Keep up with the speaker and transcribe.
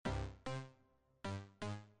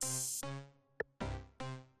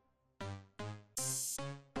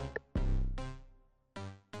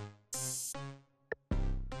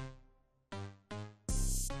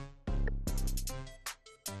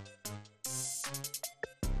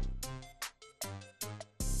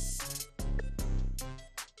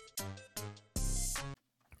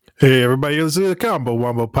Hey everybody, this is the Combo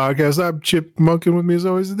Wombo podcast. I'm Chip Monk, and with me as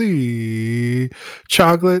always the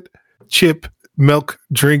chocolate chip milk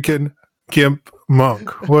drinking Gimp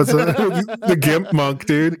Monk. What's that? The Gimp Monk, The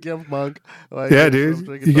dude. Gimp Monk. Like Yeah, it, dude. I'm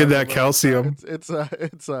drinking You get chocolate that milk. calcium. It's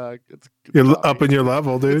You're coffee. up in your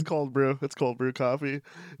level, It's dude. cold brew. It's cold brew coffee.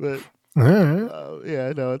 But All right.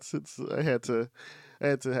 yeah, no, it's. I had to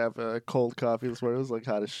have a cold coffee this morning. It was like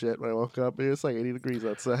hot as shit when I woke up. It's like 80 degrees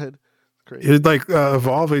outside. Crazy. You'd like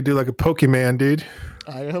evolve. You do like a Pokemon, dude.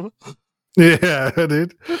 I am. Yeah,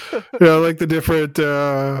 dude. Like the different.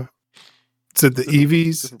 Is it the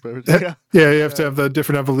EVs? Different Yeah, you have to have the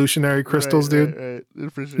different evolutionary crystals, dude.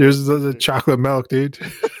 Right. For sure. Here's the chocolate milk, dude.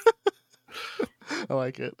 I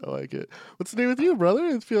like it. What's new with you, brother?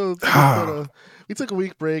 It feels we took a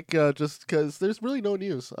week break just because there's really no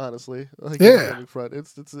news, honestly. Like, on the gaming front.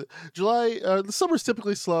 It's July. The summer's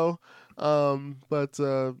typically slow, but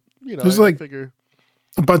There's I like figure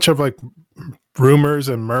a bunch of like rumors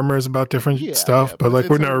and murmurs about different stuff, but like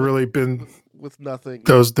it's we've never really been with nothing.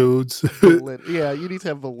 those dudes. Yeah, you need to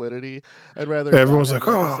have validity. I'd rather Everyone's not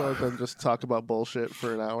have like, an "Oh." episode than just talk about bullshit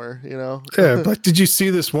for an hour. Yeah, but did you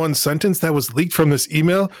see this one sentence that was leaked from this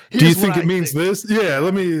email? Do you Here's think what it I means think. this? Yeah,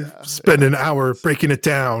 let me spend an hour breaking it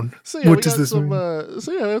down. So yeah, What we does got this some. mean?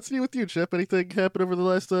 So yeah, what's new with you, Chip? Anything happened over the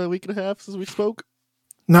last week and a half since we spoke?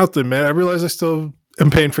 Nothing, man. I realize I still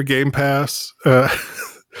am paying for Game Pass.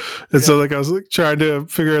 And so like I was like trying to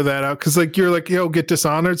figure that out because like you're like, yo, get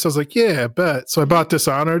Dishonored. So I was like, yeah, bet. So I bought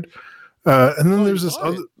Dishonored. And then there's this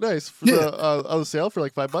other nice for Yeah. the sale for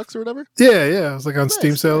like $5 or whatever. Yeah, it was like on Nice,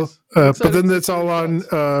 Steam sale. nice. I'm But excited then to it's see all what on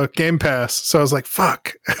it Game Pass. So I was like,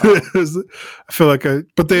 fuck. Oh. I feel like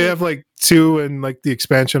but they have like 2 and like the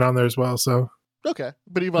expansion on there as well. So Okay,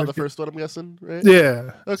 but you bought the Okay. first one, I'm guessing, right?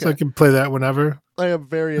 yeah. Okay. So I can play that whenever. I am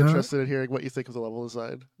very Uh-huh. interested in hearing what you think of the level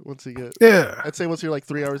design once you get. Yeah. I'd say once you're like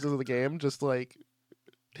 3 hours into the game, just like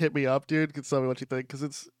hit me up, dude. Tell me what you think because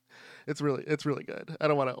it's really good. I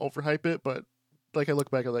don't want to overhype it, but like I look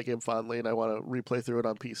back at that game fondly and I want to replay through it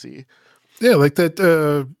on PC. Yeah, like that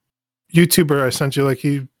YouTuber I sent you, like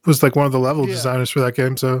he was like one of the level Yeah. designers for that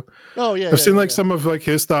game. So Oh yeah, I've seen like yeah. some of like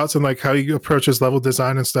his thoughts and like how he approaches level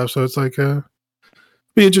design and stuff. So it's like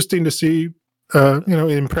be interesting to see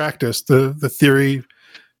in practice the theory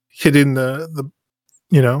hitting the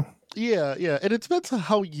Yeah, and it depends on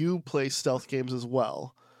how you play stealth games as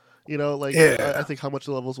well. Like Yeah. I think how much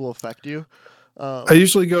the levels will affect you. I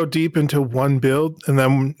usually go deep into one build, and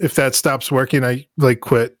then if that stops working, I like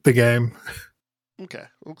quit the game. Okay.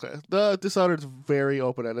 The Dishonored's very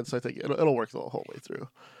open ended, so I think it'll work the whole way through.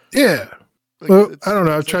 Yeah. Like, Well, it's- I don't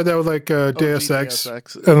know. I've it's tried that with like OG Deus Ex,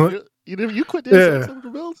 and you quit Deus Ex over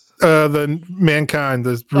build? the Mankind,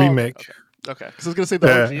 the remake. Okay, because I was gonna say the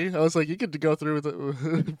Yeah. OG. I was like, you could go through with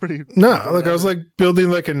it pretty. No, like I was like building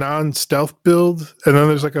like a non-stealth build, and then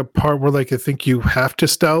there's like a part where like I think you have to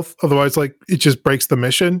stealth, otherwise like it just breaks the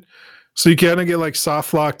mission. So you kind of get like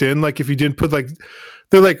soft locked in. Like if you didn't put like,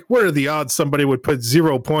 they're like, what are the odds somebody would put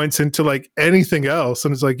 0 points into like anything else?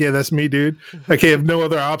 And it's like, yeah, that's me, dude. I can't have no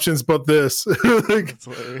other options but this. Like, That's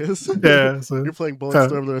hilarious. yeah, so, You're playing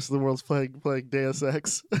Bulletstorm. The rest of the world's playing Deus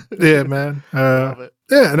Ex. yeah, man. Love it.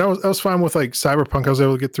 Yeah, and I was fine with like Cyberpunk. I was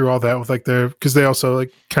able to get through all that with like because they also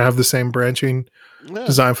like kind of have the same branching Yeah.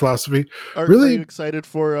 design philosophy. Are Really? you excited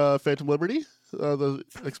for Phantom Liberty, the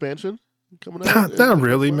expansion coming out? Not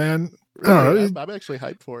really, man. I don't Really? know. I'm actually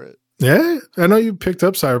hyped for it. Yeah, I know you picked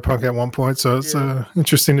up Cyberpunk at one point, so it's Yeah.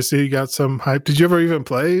 interesting to see you got some hype. Did you ever even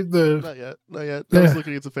play the? Not yet. I Yeah. was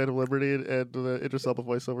looking into Phantom Liberty and the Idris Elba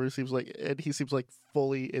voiceover he seems like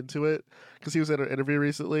fully into it because he was at an interview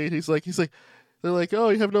recently. And he's like, they're like, oh,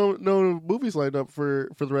 you have no movies lined up for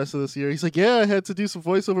the rest of this year. He's like, yeah, I had to do some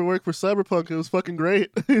voiceover work for Cyberpunk. It was fucking great.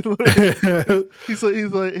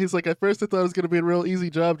 he's like, at first I thought it was gonna be a real easy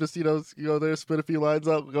job, just go there, spit a few lines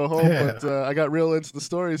out, and go home. Yeah. But I got real into the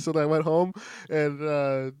story, so then I went home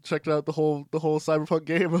and checked out the whole Cyberpunk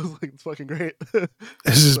game. I was like, it's fucking great.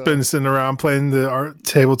 It's just So- been sitting around playing the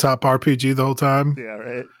tabletop RPG the whole time. Yeah,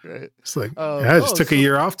 right. It's like, Oh, I just took a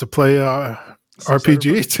year off to play Some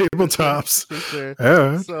RPG Cyberpunk. tabletops. For sure.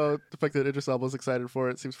 Yeah. So the fact that Idris Elba was excited for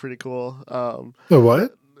it seems pretty cool. The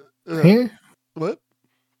what? Huh? What?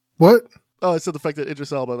 What? Oh, I said the fact that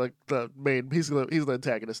Idris Elba, like the main, he's the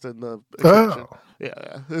antagonist in the expansion. Oh,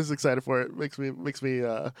 Yeah, I was excited for it. Makes me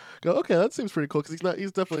go, okay, that seems pretty cool because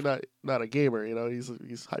he's definitely not a gamer. He's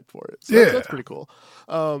hyped for it. So Yeah. that's pretty cool.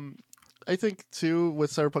 I think too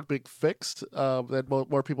with Cyberpunk being fixed, that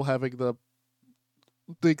more people having the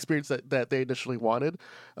the experience that they initially wanted.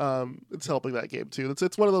 It's helping that game too.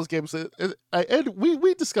 It's one of those games and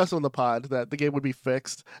we discussed on the pod that the game would be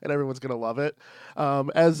fixed and everyone's gonna love it.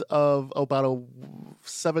 As of about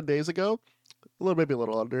 7 days ago, maybe a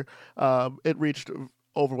little under, it reached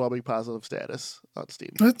overwhelming positive status on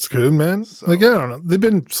Steam. That's good, man. So, like, I don't know. They've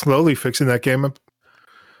been slowly fixing that game up.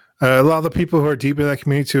 A lot of the people who are deep in that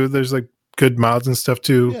community too, there's like good mods and stuff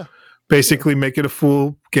to basically make it a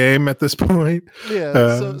full game at this point.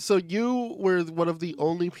 Yeah. So you were one of the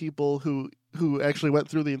only people who actually went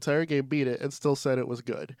through the entire game, beat it, and still said it was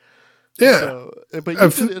good. Yeah. So, but you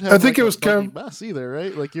didn't have, I think it was kind of mess either,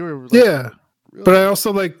 right? Like you were. Like, really? But I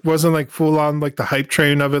also like wasn't like full on like the hype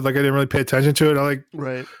train of it. Like I didn't really pay attention to it. I like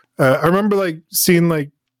I remember like seeing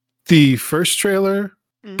like the first trailer.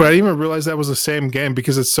 But I didn't even realize that was the same game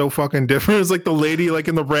because it's so fucking different. It's like the lady like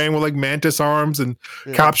in the rain with like mantis arms and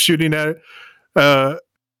cops shooting at it.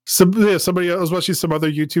 Somebody I was watching some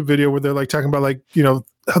other YouTube video where they're like talking about like, you know,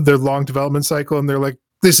 their long development cycle and they're like,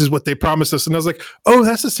 this is what they promised us. And I was like, oh,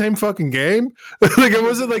 that's the same fucking game. Like I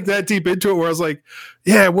wasn't like that deep into it where I was like,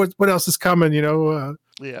 yeah, what else is coming, you know?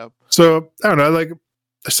 So I don't know, like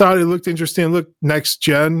I saw it looked interesting, it looked next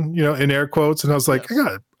gen, you know, in air quotes, and I was like, I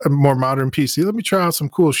got a more modern PC. Let me try out some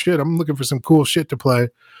cool shit. I'm looking for some cool shit to play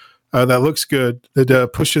that looks good,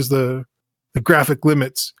 that pushes the graphic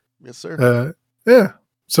limits. Yes, sir. Yeah.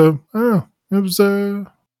 So I don't know. It was.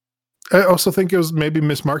 I also think it was maybe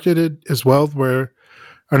mismarketed as well. Where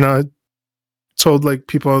I don't know, I told like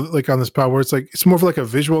people like on this pod where it's like it's more of like a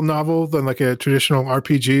visual novel than like a traditional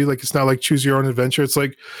RPG. Like it's not like choose your own adventure. It's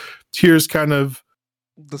like here's kind of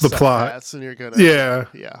the plot, and you're gonna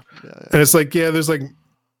and it's like there's like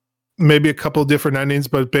maybe a couple different endings,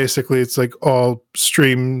 but basically it's like all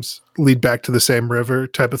streams lead back to the same river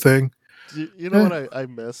type of thing. You know what I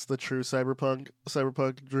miss? The true cyberpunk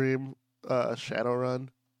dream, Shadowrun.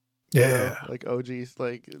 Yeah, you know, like OG,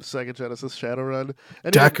 like Sega Genesis Shadowrun.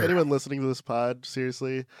 Anyone listening to this pod,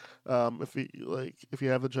 seriously, if you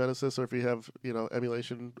have the Genesis or if you have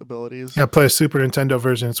emulation abilities, play a Super Nintendo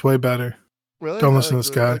version. It's way better. Really? Don't listen to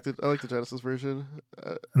this guy. I like the Genesis version.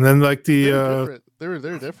 And then like the they're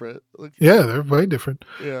different. Like, they're way different.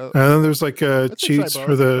 Yeah. And then there's like cheats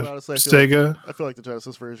for the honestly, Sega. I feel like the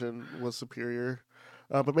Genesis version was superior,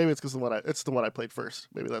 but maybe it's because it's the one I played first.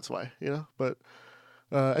 Maybe that's why. But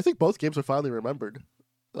I think both games are finally remembered.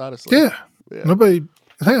 Honestly. Yeah. Nobody.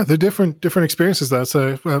 Yeah, they're different experiences. Though.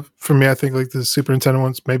 So for me, I think like the Super Nintendo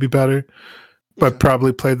one's maybe better. But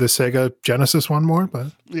probably played the Sega Genesis one more.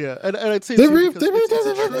 But and I'd say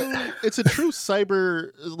it's a true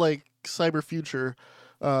cyber future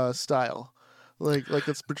style, like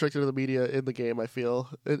it's projected in the media in the game. I feel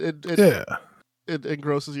it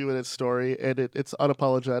engrosses you in its story, and it's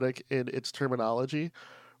unapologetic in its terminology,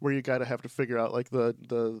 where you gotta have to figure out like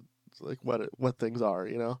the like what things are.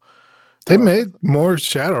 They made more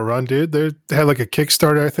Shadowrun, dude. They had like a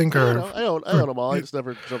Kickstarter, I think. I own them all. I just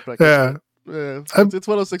never jumped back. Yeah, it's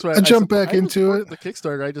one of those things where I jumped back into it. The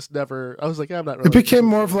Kickstarter, I just never. I was like, I'm not. Really it became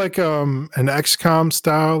more of like an XCOM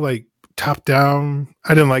style, like top down.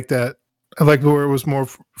 I didn't like that. I liked where it was more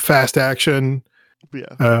fast action.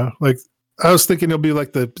 Yeah. Like I was thinking it'll be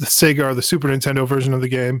like the Sega or the Super Nintendo version of the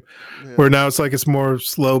game, where now it's like it's more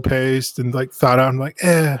slow paced and like thought out. I'm like,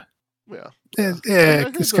 Yeah.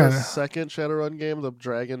 It's kind of second Shadowrun game, the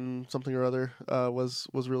Dragon something or other, was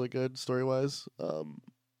really good story wise.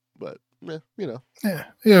 But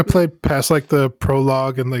I played past like the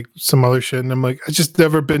prologue and like some other shit, and I'm like, I just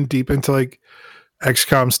never been deep into like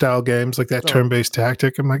XCOM style games like that turn based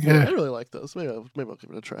tactic. I'm like, I really like those. Maybe I'll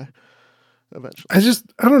give it a try eventually.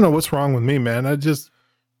 I don't know what's wrong with me, man. I just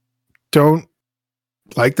don't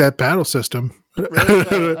like that battle system.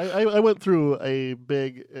 Really? I went through a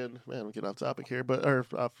big and we'll get off topic here, or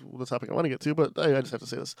off the topic I want to get to, but I just have to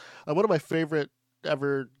say this. One of my favorite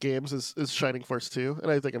ever games is Shining Force 2,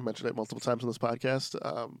 and I think I've mentioned it multiple times on this podcast.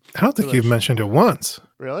 I don't think you've mentioned it once.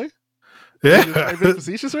 Really? Yeah. Are you being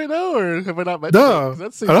facetious right now, or have I not mentioned it? No,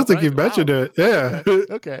 I don't think you've mentioned it. Yeah.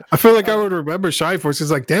 Okay. I feel like I would remember Shining Force.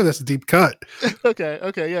 It's like, damn, that's a deep cut. Okay,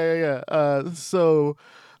 yeah. So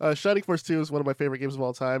Shining Force 2 is one of my favorite games of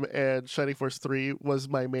all time, and Shining Force 3 was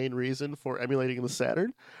my main reason for emulating the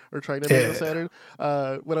Saturn, or trying to emulate the Saturn.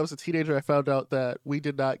 When I was a teenager, I found out that we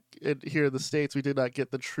did not, here in the States, we did not get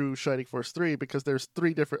the true Shining Force 3 because there's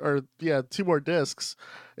two more discs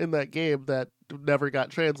in that game that never got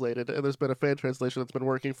translated, and there's been a fan translation that's been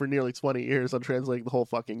working for nearly 20 years on translating the whole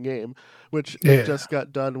fucking game, which it just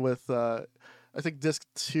got done with... I think disc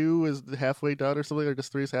 2 is halfway done or something, or disc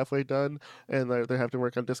 3 is halfway done, and they have to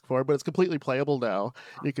work on disc 4, but it's completely playable now.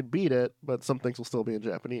 You can beat it, but some things will still be in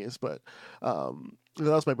Japanese. But That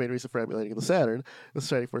was my main reason for emulating the Saturn, the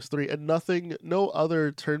Shining Force 3, and no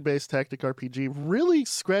other turn-based tactic RPG really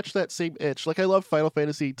scratched that same itch. Like, I love Final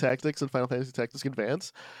Fantasy Tactics and Final Fantasy Tactics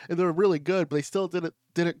Advance, and they were really good, but they still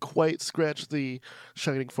didn't quite scratch the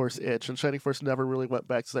Shining Force itch, and Shining Force never really went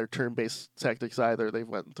back to their turn-based tactics either. They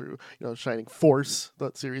went through, Shining Force,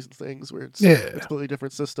 that series of things, where it's a completely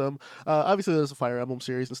different system. Obviously, there's a Fire Emblem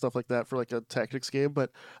series and stuff like that for, like, a tactics game,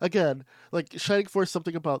 but again, like, Shining Force,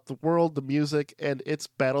 something about the world, the music, and its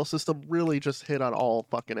battle system really just hit on all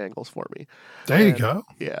fucking angles for me. There you go.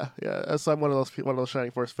 Yeah. So I'm one of those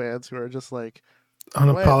Shining Force fans who are just like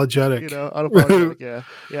unapologetic. Unapologetic.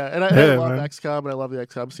 Yeah. And I love man. XCOM and I love the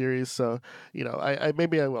XCOM series, so I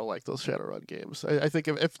maybe I will like those Shadowrun games. I think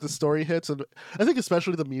if the story hits, and I think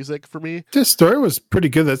especially the music for me. The story was pretty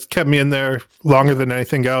good. That kept me in there longer than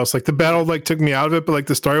anything else. Like the battle, like took me out of it, but like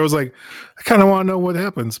the story was like, I kind of want to know what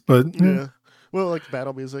happens. But yeah. Well, like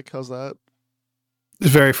battle music, how's that? It's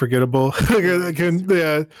very forgettable.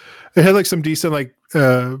 It had like some decent like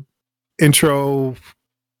intro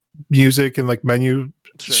music and like menu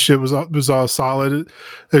shit was all solid.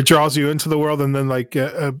 It draws you into the world, and then like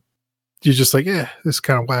you're just like, this is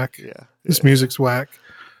kind of whack. This music's whack.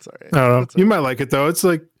 Sorry, I don't know. You might like it though. It's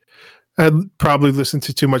like I'd probably listened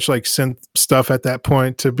to too much like synth stuff at that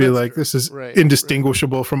point to be like, this is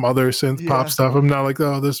indistinguishable from other synth pop stuff. I'm not like,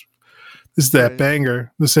 oh, this is that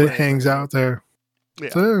banger. This hangs out there.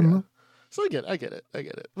 So I get it.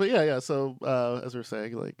 But yeah. So as we were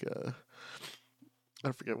saying, like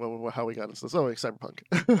I forget how we got into this. Oh, like Cyberpunk.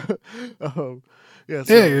 So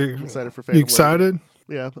I'm excited for. You excited?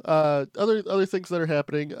 Yeah. Other things that are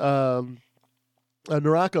happening.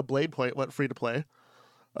 Naraka Blade Point went free to play,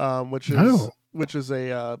 which is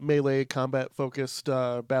a melee combat focused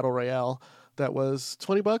battle royale that was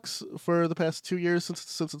 $20 for the past 2 years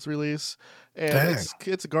since its release, and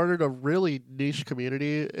it's garnered a really niche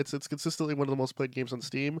community. It's consistently one of the most played games on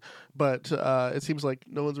Steam, but it seems like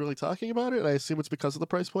no one's really talking about it, and I assume it's because of the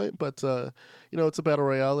price point. But it's a battle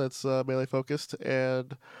royale that's melee focused,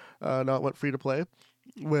 and now it went free to play.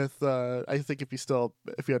 With I think if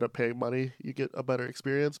you end up paying money, you get a better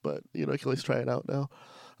experience, but you can at least try it out now.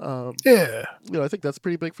 I think that's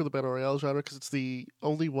pretty big for the battle royale genre because it's the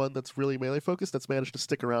only one that's really melee focused that's managed to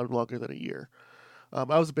stick around longer than a year.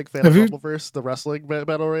 I was a big fan of Rumbleverse, the wrestling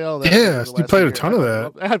battle royale. You played a ton of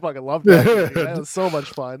that. I fucking loved that. That was so much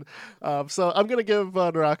fun. So I'm gonna give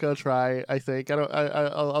Naraka a try. I think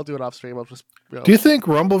I'll do it off stream. I'll just. Do you think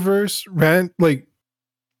Rumbleverse ran like?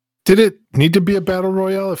 Did it need to be a battle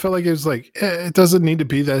royale? I felt like it was like it doesn't need to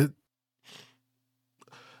be that.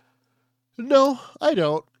 No, I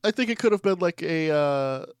don't. I think it could have been like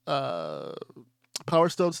a Power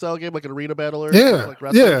Stone style game, like an arena battler, like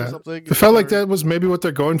wrestling or something. It felt like that was maybe what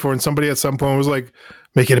they're going for, and somebody at some point was like,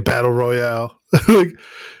 make it a battle royale.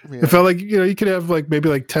 It felt like you could have like maybe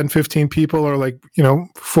like 10, 15 people, or like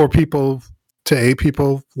 4 people to 8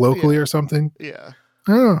 people locally or something. Yeah.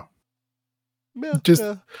 Oh. Yeah.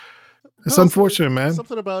 It's unfortunate, man.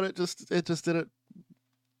 Something about it just didn't.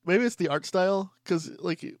 Maybe it's the art style, because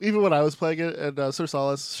like even when I was playing it, and Sir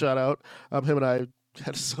Solace, shout out, him and I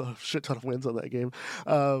had a shit ton of wins on that game.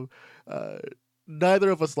 Neither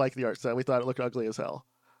of us liked the art style. We thought it looked ugly as hell.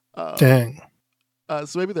 Dang.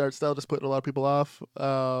 So maybe the art style just put a lot of people off.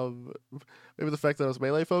 Maybe the fact that it was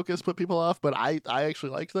melee focused put people off, but I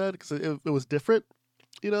actually liked that because it was different.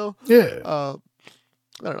 Yeah. I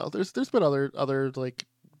don't know. There's been other like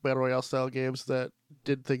battle royale style games that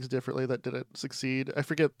did things differently that didn't succeed. I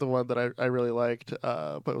forget the one that I really liked,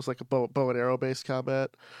 but it was like a bow and arrow based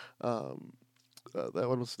combat. That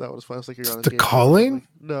one was fun. It's like you're on the Calling?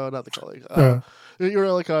 No, not the Calling. You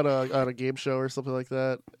were like on a game show or something like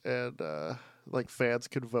that, and like fans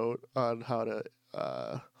could vote on how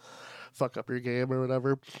to fuck up your game or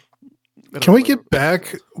whatever. Can we get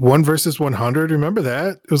back 1 versus 100? Remember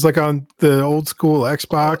that? It was like on the old school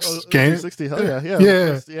Xbox game. 360, hell yeah.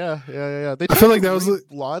 Yeah. They I feel like that was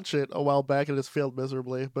launch it a while back and it just failed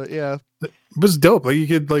miserably. But yeah, it was dope. Like you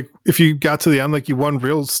could like if you got to the end, like you won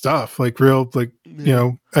real stuff, like real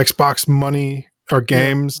Xbox money or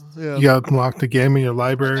games. Yeah. You got unlocked the game in your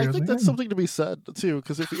library. I think that's something to be said too,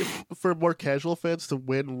 because if for more casual fans to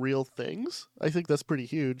win real things, I think that's pretty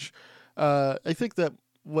huge. I think that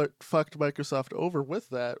what fucked Microsoft over with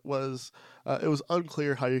that was it was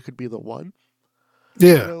unclear how you could be the one.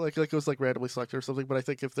 Yeah. Like it was like randomly selected or something, but I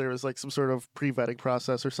think if there was like some sort of pre-vetting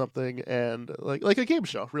process or something, and like a game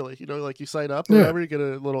show, really, like you sign up or whatever, you get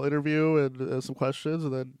a little interview and some questions,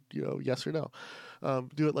 and then yes or no,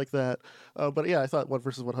 do it like that. But yeah, I thought 1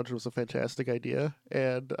 versus 100 was a fantastic idea,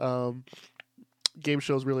 and game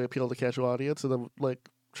shows really appeal to casual audience, and then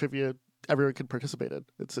like trivia everyone can participate in.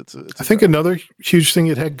 It's I think another huge thing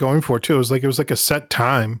it had going for it too was like it was like a set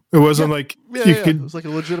time. It wasn't like you It could. was like a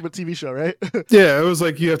legitimate TV show, right? Yeah, it was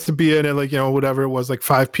like you have to be in it like whatever it was like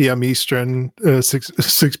 5 p.m. Eastern,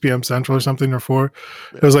 6 p.m. Central or something or 4.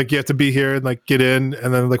 Yeah. It was like you have to be here and like get in,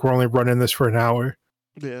 and then like we're only running this for an hour.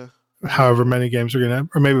 Yeah. However many games we're gonna have,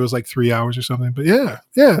 or maybe it was like 3 hours or something. But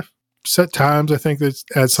yeah, set times. I think that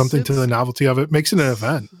adds something to the novelty of it. Makes it an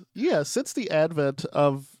event. Yeah, since the advent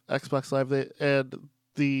of Xbox Live and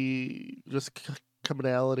the just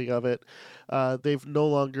commonality of it, they've no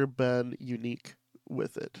longer been unique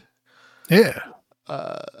with it. Yeah.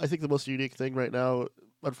 I think the most unique thing right now,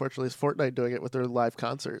 unfortunately, is Fortnite doing it with their live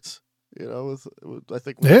concerts. I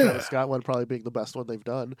think the Scott one probably being the best one they've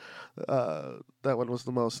done. That one was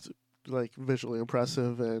the most like visually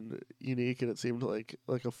impressive and unique, and it seemed like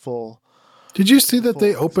a full. Did you see that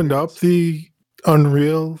they opened up the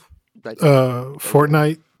Unreal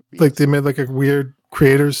Fortnite? Yes. Like they made like a weird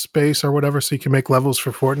creators space or whatever, so you can make levels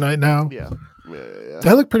for Fortnite now. Yeah.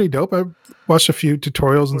 That looked pretty dope. I watched a few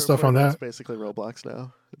tutorials and stuff on that. It's basically Roblox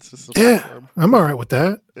now. It's just platform. I'm all right with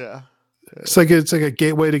that. Yeah. It's like a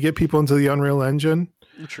gateway to get people into the Unreal Engine.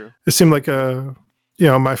 True. It seemed like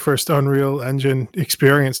my first Unreal Engine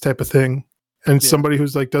experience type of thing. And somebody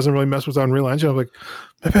who's like doesn't really mess with Unreal Engine, I'm like,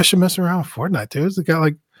 maybe I should mess around with Fortnite, dude. It's got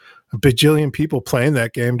like a bajillion people playing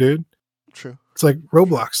that game, dude. True. It's like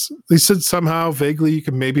Roblox. They said somehow vaguely you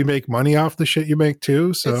can maybe make money off the shit you make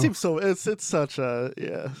too. So it seems so. It's such a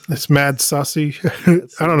It's mad sussy.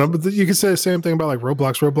 I don't know, but you can say the same thing about like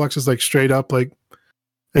Roblox. Roblox is like straight up like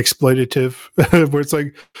exploitative, where it's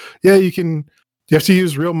like, you have to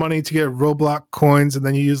use real money to get Roblox coins, and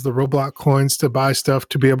then you use the Roblox coins to buy stuff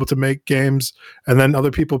to be able to make games, and then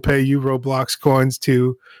other people pay you Roblox coins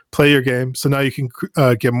to play your game. So now you can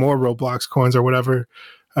get more Roblox coins or whatever.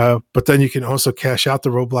 But then you can also cash out the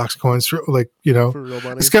Roblox coins for like, for real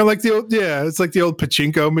money. It's kind of like it's like the old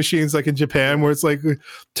pachinko machines like in Japan where it's like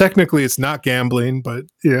technically it's not gambling, but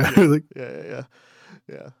yeah.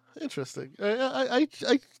 Interesting. I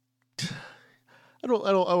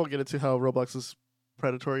won't get into how Roblox is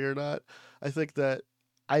predatory or not. I think that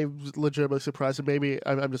I'm legitimately surprised, and maybe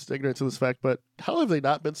I'm just ignorant to this fact, but how have they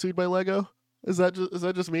not been sued by Lego? Is that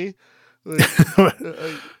just me?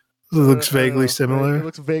 It looks vaguely similar. It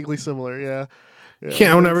looks vaguely similar, yeah.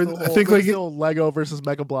 Yeah, I think like the Lego versus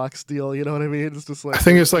Mega Bloks deal. You know what I mean? It's just like I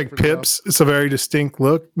think it's like Pips. Stuff. It's a very distinct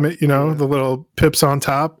look. The little Pips on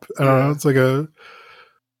top. I don't know. It's like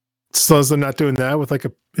as long as they're not doing that with like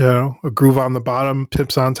a groove on the bottom,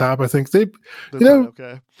 Pips on top. I think they're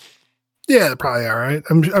okay. Yeah, they're probably all right.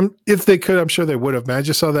 I'm if they could, I'm sure they would have. Man, I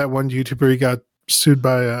just saw that one YouTuber. He got sued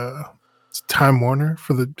by Time Warner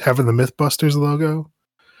for having the MythBusters logo.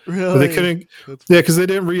 Really? But they couldn't, because they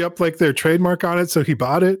didn't re-up like their trademark on it, so he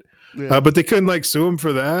bought it. Yeah. But they couldn't like sue him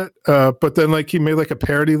for that. But then like he made like a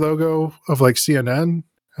parody logo of like CNN.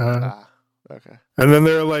 Okay. And then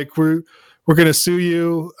they're like, we're gonna sue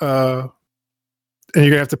you, and you're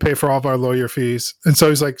gonna have to pay for all of our lawyer fees. And so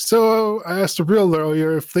he's like, so I asked a real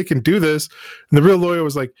lawyer if they can do this, and the real lawyer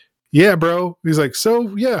was like, yeah, bro. He's like,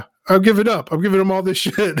 so yeah, I'll give it up. I'm giving him all this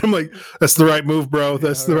shit. I'm like, that's the right move, bro.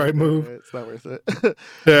 That's the right move. It's not worth it.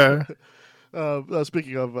 Yeah.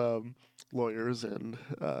 Speaking of lawyers and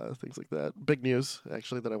things like that, big news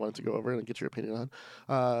actually that I wanted to go over and get your opinion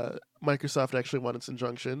on. Microsoft actually won its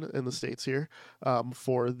injunction in the States here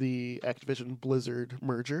for the Activision Blizzard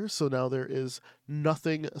merger. So now there is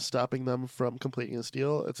nothing stopping them from completing this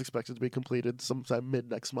deal. It's expected to be completed sometime mid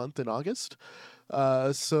next month in August.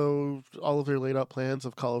 So all of their laid out plans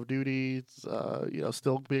of Call of Duty,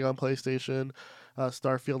 still being on PlayStation,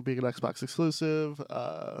 Starfield being an Xbox exclusive.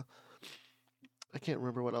 I can't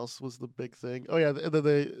remember what else was the big thing. Oh yeah,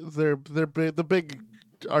 the big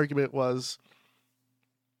argument was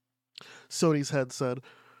Sony's head said,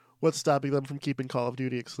 "What's stopping them from keeping Call of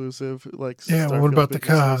Duty exclusive?" Like, Starfield's what about the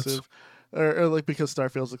CODs? Or like because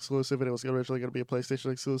Starfield's exclusive and it was originally going to be a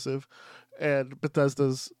PlayStation exclusive, and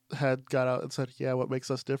Bethesda's head got out and said, "Yeah, what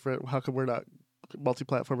makes us different? How come we're not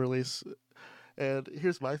multi-platform release?" And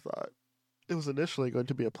here's my thought: it was initially going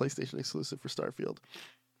to be a PlayStation exclusive for Starfield.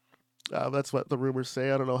 That's what the rumors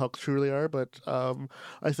say. I don't know how true they are, but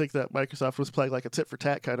I think that Microsoft was playing like a tit for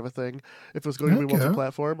tat kind of a thing. If it was going to be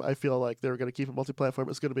multi-platform, I feel like they were going to keep it multi-platform.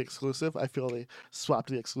 It's going to be exclusive. I feel they swapped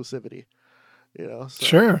the exclusivity.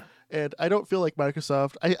 Sure. And I don't feel like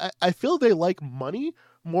Microsoft. I feel they like money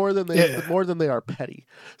more than they are petty.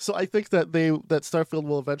 So I think that Starfield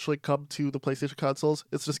will eventually come to the PlayStation consoles.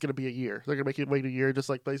 It's just going to be a year. They're going to make it wait a year, just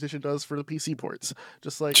like PlayStation does for the PC ports.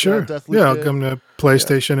 Just like Deathloop I'll come to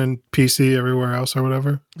PlayStation and PC everywhere else or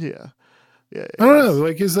whatever. Yeah. I don't know.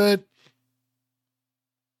 Like, is that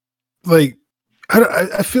like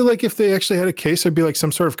I feel like if they actually had a case, there'd be like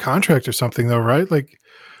some sort of contract or something, though, right? Like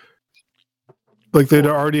they'd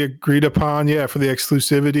already agreed upon, yeah, for the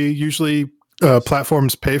exclusivity. Usually,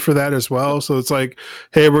 platforms pay for that as well. So it's like,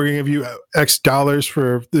 hey, we're gonna give you X dollars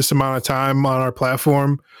for this amount of time on our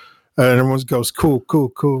platform, and everyone goes, cool, cool,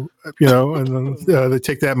 cool, and then they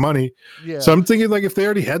take that money. Yeah. So I'm thinking, like, if they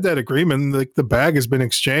already had that agreement, like the bag has been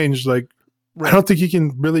exchanged, like Right. I don't think you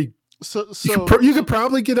can really. So You could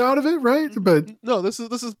probably get out of it, right? But no, this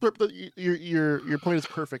is your point is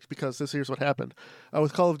perfect, because here's what happened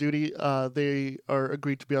with Call of Duty. They are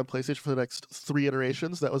agreed to be on PlayStation for the next 3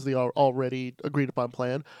 iterations. That was the already agreed upon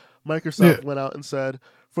plan. Microsoft went out and said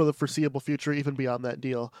for the foreseeable future, even beyond that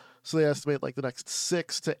deal. So they estimate like the next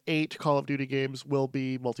 6 to 8 Call of Duty games will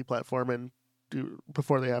be multi-platform and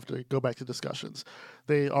before they have to go back to discussions.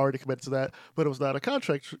 They already committed to that, but it was not a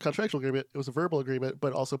contractual agreement. It was a verbal agreement,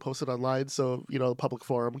 but also posted online, so the public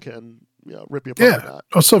forum can rip you apart. Yeah.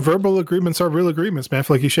 Also, verbal agreements are real agreements, man. If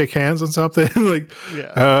like you shake hands on something, like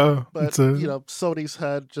but Sony's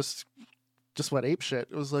had just went ape shit.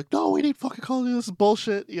 It was like, no, we need fucking Call of Duty. This is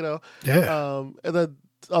bullshit. Yeah. And then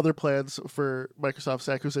other plans for Microsoft's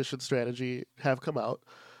acquisition strategy have come out.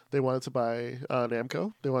 They wanted to buy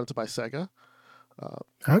Namco. They wanted to buy Sega.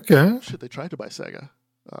 Okay. Shit, they tried to buy Sega.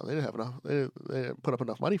 They didn't have enough. They didn't put up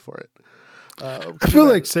enough money for it. I feel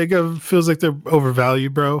like Sega feels like they're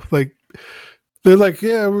overvalued, bro. Like they're like,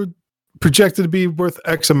 yeah, we're projected to be worth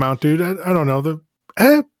X amount, dude. I don't know.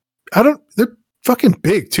 They're fucking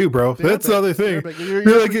big too, bro. That's the other thing.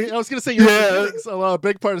 I was gonna say a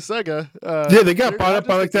big part of Sega. They got bought up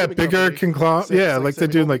by like that bigger conglomerate. Yeah, like they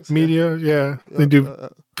do like media. Yeah, they do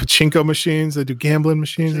pachinko machines. They do gambling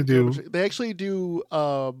machines. They actually do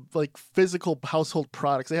like physical household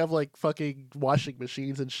products. They have like fucking washing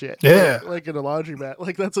machines and shit. Yeah, like in a laundromat.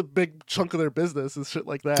 Like that's a big chunk of their business and shit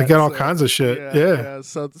like that. They got all kinds of shit. Yeah.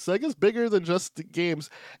 So Sega's bigger than just the games,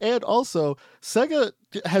 and also Sega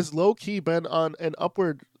has low key been on an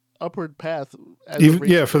upward path.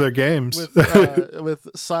 For their games. With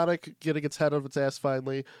Sonic getting its head over its ass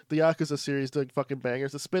finally, the Yakuza series doing fucking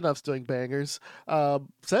bangers, the spin-offs doing bangers.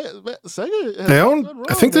 Sega they own.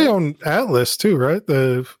 I think they own Atlas too, right?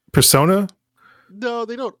 The Persona. No,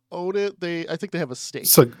 they don't own it. I think they have a stake.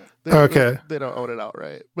 They don't own it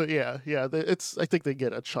outright. But yeah. I think they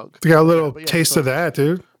get a chunk. They got a little taste of that,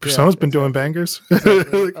 dude. Persona's been doing bangers.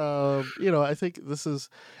 Exactly. I think this is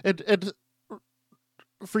and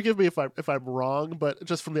forgive me if I'm wrong, but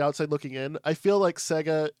just from the outside looking in, I feel like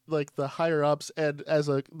Sega, like the higher ups and as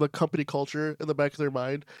the company culture in the back of their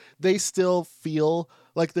mind, they still feel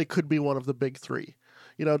like they could be one of the big 3.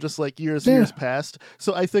 Just like years past.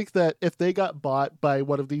 So I think that if they got bought by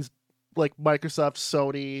one of these, like Microsoft,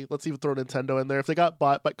 Sony, let's even throw Nintendo in there, if they got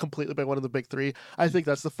bought completely by one of the big 3, I think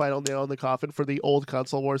that's the final nail in the coffin for the old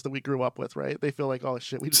console wars that we grew up with, right? They feel like, oh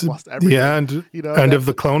shit, we just lost everything. Yeah, and end of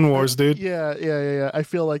the Clone Wars, dude. Yeah. I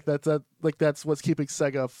feel like that's what's keeping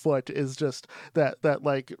Sega afoot, is just that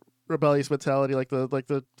like rebellious mentality, like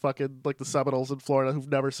the fucking like the Seminoles in Florida who've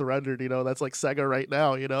never surrendered. That's like Sega right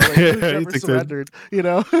now. Like, who've never surrendered.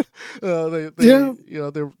 They're.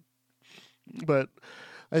 But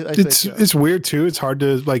I think it's weird too. It's hard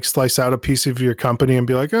to like slice out a piece of your company and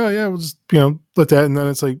be like, oh yeah, we'll just let that. And then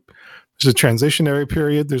it's like there's a transitionary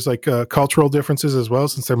period. There's like cultural differences as well,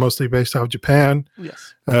 since they're mostly based out of Japan.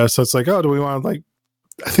 Yes. So it's like, oh, do we want to like?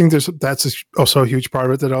 I think that's also a huge part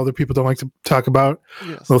of it that other people don't like to talk about.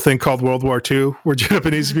 Yes. A little thing called World War II, where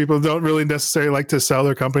Japanese people don't really necessarily like to sell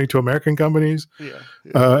their company to American companies. Yeah.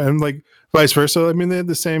 And like vice versa. I mean, they had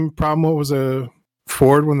the same problem. What was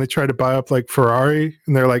Ford when they tried to buy up like Ferrari,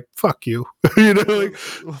 and they're like, "Fuck you," didn't they're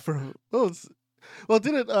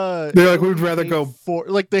like, we'd rather go for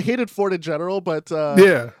like they hated Ford in general, but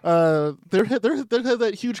there had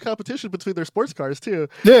that huge competition between their sports cars too.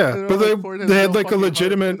 Yeah, but they had like a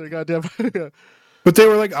legitimate goddamn. But they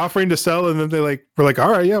were like offering to sell, and then they like were like,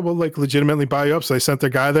 all right, yeah, we'll like legitimately buy you up. So they sent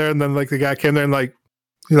their guy there, and then like the guy came there and like,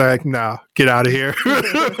 he's like, nah, get out of here.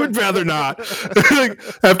 Would rather not. Like,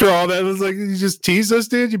 after all that, it was like, you just tease us,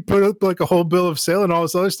 dude. You put up like a whole bill of sale and all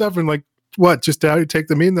this other stuff, and like, what? Just how you take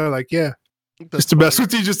them in? They're like, yeah. Just to mess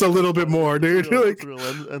with you just a little bit more, dude. Real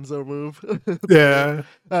Enzo move. Yeah.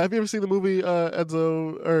 Have you ever seen the movie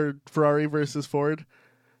Enzo or Ferrari versus Ford?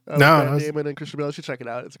 No. Matt Damon and Christian Bale. You should check it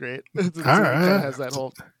out. It's great. All right. It kind of has that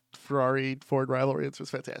whole Ferrari Ford rivalry. It's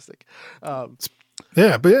just fantastic.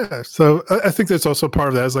 Yeah, but yeah. So I think that's also part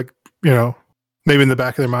of that. Is like, maybe in the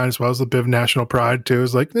back of their mind as well as a bit of national pride too.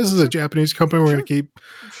 Is like, this is a Japanese company. We're going to keep.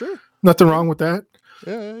 Sure. Nothing wrong with that.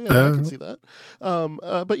 Yeah, I can see that.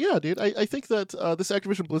 But yeah, dude, I think that this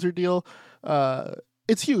Activision Blizzard deal,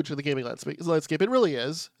 it's huge in the gaming landscape. It really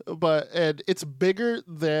is, and it's bigger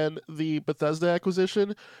than the Bethesda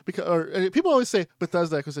acquisition people always say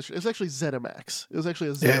Bethesda acquisition. It's actually ZeniMax. It was actually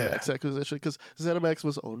a ZeniMax acquisition because ZeniMax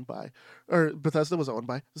was owned by, or Bethesda was owned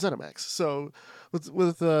by ZeniMax. So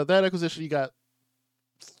with that acquisition, you got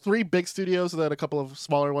three big studios and then a couple of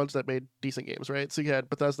smaller ones that made decent games, right? So you had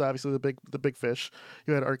Bethesda, obviously the big fish.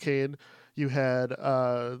 You had Arcane. You had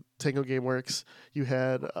Tango GameWorks. You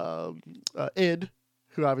had id,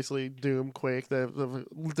 who obviously Doom, Quake, their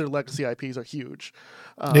legacy IPs are huge.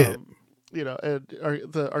 You know, and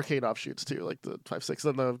the Arcane offshoots too, like the 5-6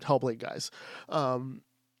 and the Hellblade guys.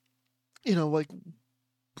 You know, like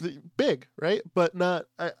big, right? But not.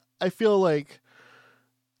 I feel like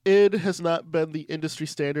id has not been the industry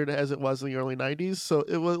standard as it was in the early 90s. So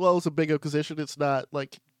it was a big acquisition. It's not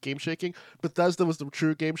like game shaking. Bethesda was the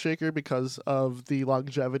true game shaker because of the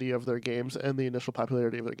longevity of their games and the initial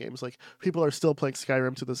popularity of their games. Like people are still playing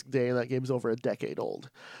Skyrim to this day, and that game's over a decade old.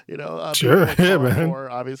 You know, sure, yeah, man. 4,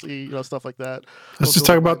 obviously, you know, stuff like that. I was just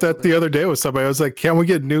talking about that the other day with somebody. I was like, "Can't we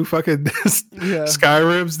get new fucking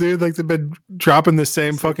Skyrims, dude? Like they've been dropping the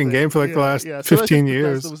same fucking game for like the last 15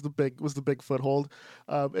 years." Was the big foothold,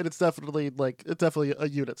 and it's definitely a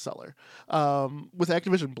unit seller. With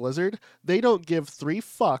Activision Blizzard, they don't give 3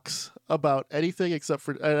 fucks about anything except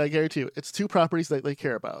for, and I guarantee you, it's 2 properties that they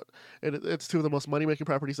care about, and it's 2 of the most money-making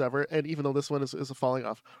properties ever. And even though this one is falling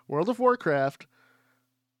off, World of Warcraft,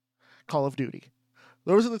 Call of Duty.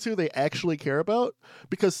 Those are the 2 they actually care about,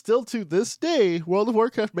 because still to this day, World of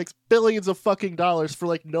Warcraft makes billions of fucking dollars for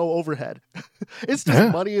like no overhead. It's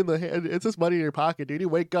just money in the hand. It's just money in your pocket, dude. You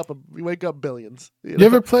wake up billions. You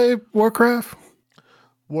ever play Warcraft?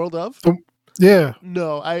 World of? Yeah.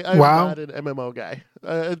 No, I'm not an MMO guy.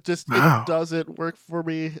 It doesn't work for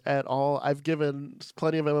me at all. I've given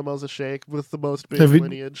plenty of MMOs a shake, with the most being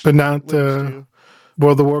Lineage. But not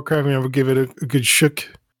World of Warcraft. You ever give it a good shook?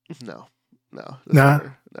 No. Nah.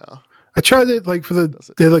 No. I tried it like the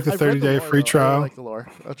 30-day free trial. I like the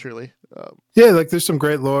lore, truly. Yeah, like there's some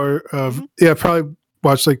great lore of probably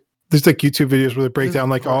watch like there's like YouTube videos where they break down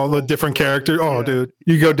like all the different characters. Oh, dude,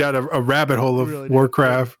 you go down a rabbit hole of really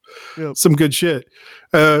Warcraft. Yep. Some good shit.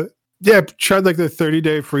 I tried like the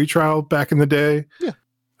 30-day free trial back in the day. Yeah.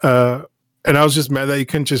 And I was just mad that you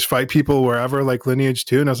couldn't just fight people wherever, like Lineage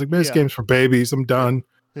 2. And I was like, man, this game's for babies. I'm done.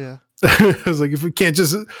 Yeah. I was like, if we can't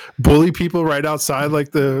just bully people right outside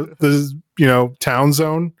like the town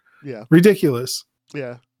zone. Yeah. Ridiculous.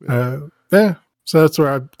 Yeah. So that's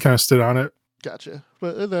where I kind of stood on it. Gotcha.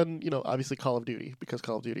 But then, obviously Call of Duty, because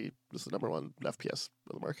Call of Duty is the number 1 FPS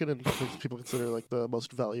on the market, and people consider like the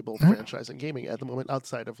most valuable franchise in gaming at the moment,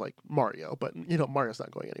 outside of like Mario. But Mario's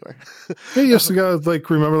not going anywhere. You also got like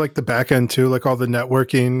remember like the back end too, like all the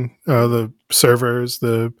networking, the servers,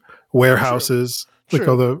 the warehouses, like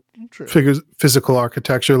all the physical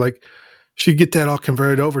architecture, like. Should get that all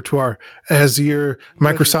converted over to our Azure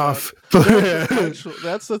Microsoft.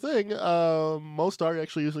 That's the thing. Most are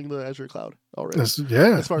actually using the Azure cloud already. As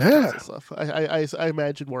far as stuff, I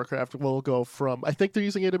imagine Warcraft will go from. I think they're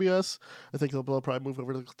using AWS. I think they'll probably move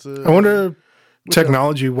over to. I wonder,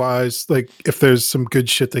 technology-wise, like if there's some good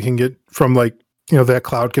shit they can get from like that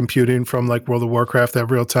cloud computing from like World of Warcraft, that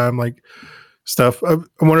real time like stuff. I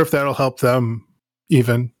wonder if that'll help them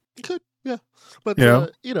even. Could. Yeah, but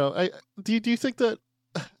do you think that,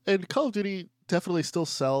 and Call of Duty definitely still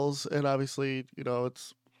sells, and obviously it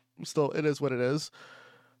is what it is.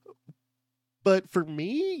 But for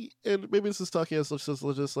me, and maybe this is talking as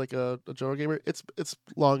just like a general gamer, it's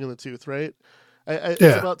long in the tooth, right?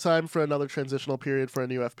 It's about time for another transitional period for a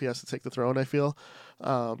new FPS to take the throne. I feel,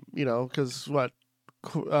 because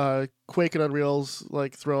Quake and Unreal's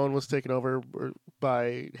like throne was taken over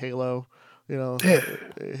by Halo.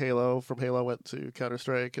 Halo went to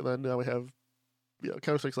Counter-Strike, and then now we have,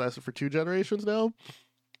 Counter-Strike's lasted for 2 generations now.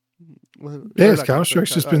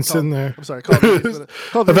 Counter-Strike's just been sitting there. I'm sorry, Call of Duty's I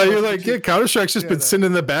thought you were like, Counter-Strike's just been sitting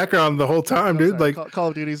in the background the whole time, dude. Sorry. Like Call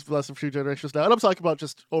of Duty's lasted for 2 generations now, and I'm talking about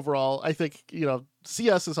just overall. I think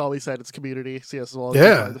CS has always had its community. CS is always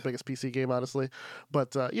the biggest PC game, honestly.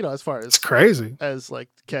 But as far as it's crazy as like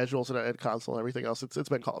casuals and console and everything else, it's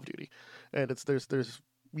been Call of Duty, and it's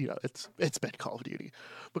been Call of Duty,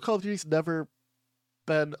 but Call of Duty's never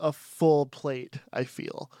been a full plate. I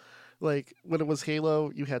feel like when it was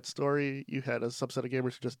Halo, you had story, you had a subset of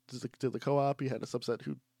gamers who just did the co-op, you had a subset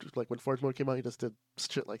who just, like when Forge mode came out, you just did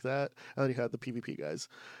shit like that, and then you had the PvP guys.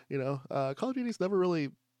 Call of Duty's never really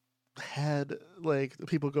had like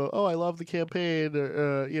people go, oh, I love the campaign,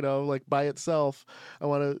 or like by itself. I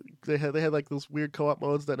want to. They had like those weird co-op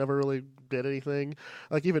modes that never really did anything.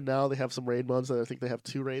 Like even now they have some raid modes that I think they have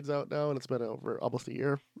 2 raids out now, and it's been over almost a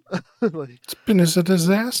year. Like, It's been as a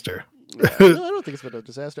disaster. yeah, no, I don't think it's been a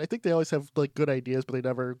disaster. I think they always have like good ideas, but they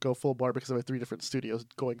never go full bar because they have 3 different studios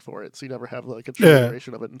going for it. So you never have like a true Yeah.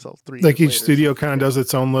 iteration of it until 3 Like years each later. studio kind of does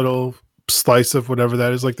its own little slice of whatever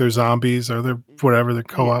that is, like their zombies or their whatever, their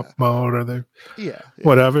co-op Yeah. mode or their Yeah,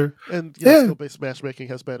 whatever. and Yeah. skill-based matchmaking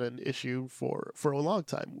has been an issue for a long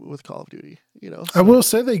time with Call of Duty. I So, will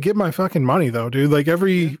say they get my fucking money though, dude. Like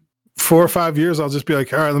every 4 or 5 years, I'll just be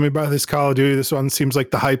like, all right, let me buy this Call of Duty. This one seems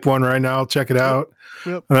like the hype one right now. I'll check it out.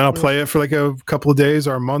 Yep, And then I'll play it for like a couple of days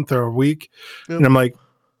or a month or a week. yep. And I'm like,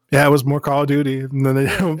 yeah, it was more Call of Duty. And then they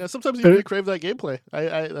Yeah, sometimes you crave that gameplay.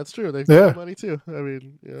 I that's true. They Yeah. give money too. I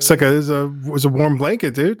mean, it's like it was a warm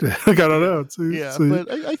blanket, dude. Like I don't know. yeah, but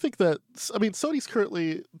I think that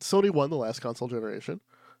Sony won the last console generation,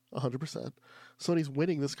 100%. Sony's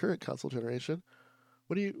winning this current console generation.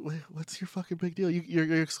 What's your fucking big deal?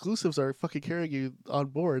 Your exclusives are fucking carrying you on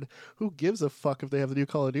board. Who gives a fuck if they have the new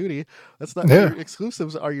Call of Duty? That's not Yeah. your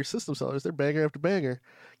exclusives are your system sellers. They're banger after banger.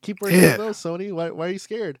 Keep working on those, Sony. Why are you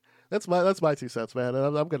scared? That's my 2 cents, man.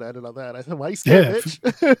 And I'm gonna end it on that. I said, why are you scared, bitch?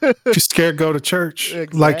 If you're scared, go to church.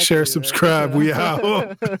 Exactly, Like, share, man. subscribe. We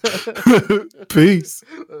out. Peace.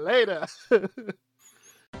 Later.